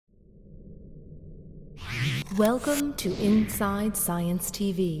Welcome to Inside Science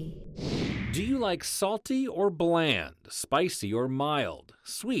TV. Do you like salty or bland, spicy or mild,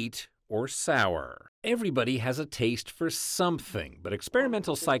 sweet or sour? Everybody has a taste for something, but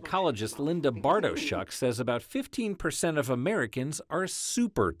experimental psychologist Linda Bartoshuk says about 15% of Americans are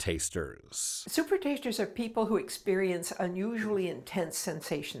supertasters. Supertasters are people who experience unusually intense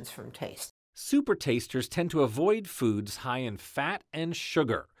sensations from taste. Supertasters tend to avoid foods high in fat and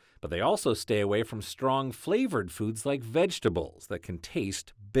sugar, but they also stay away from strong flavored foods like vegetables that can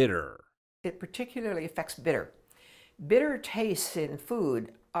taste bitter. It particularly affects bitter. Bitter tastes in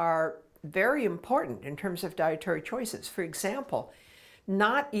food are very important in terms of dietary choices. For example,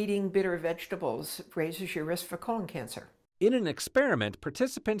 not eating bitter vegetables raises your risk for colon cancer. In an experiment,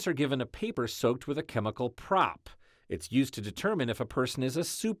 participants are given a paper soaked with a chemical prop. It's used to determine if a person is a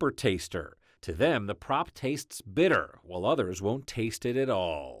supertaster. To them, the prop tastes bitter, while others won't taste it at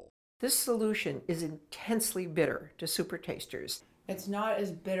all. This solution is intensely bitter to supertasters. It's not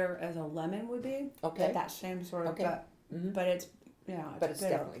as bitter as a lemon would be. Okay. That same sort of, Okay. but it's, But it's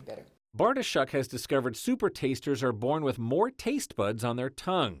definitely bitter. Bartoshuk has discovered supertasters are born with more taste buds on their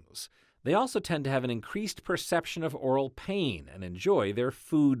tongues. They also tend to have an increased perception of oral pain and enjoy their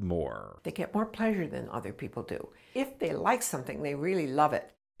food more. They get more pleasure than other people do. If they like something, they really love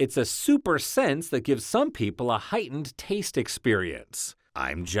it. It's a super sense that gives some people a heightened taste experience.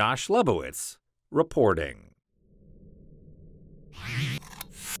 I'm Josh Lebowitz, reporting.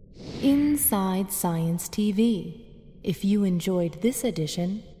 Inside Science TV. If you enjoyed this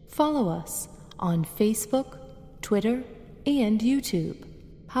edition, follow us on Facebook, Twitter, and YouTube.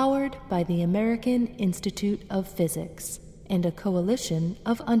 Powered by the American Institute of Physics and a coalition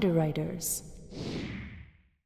of underwriters.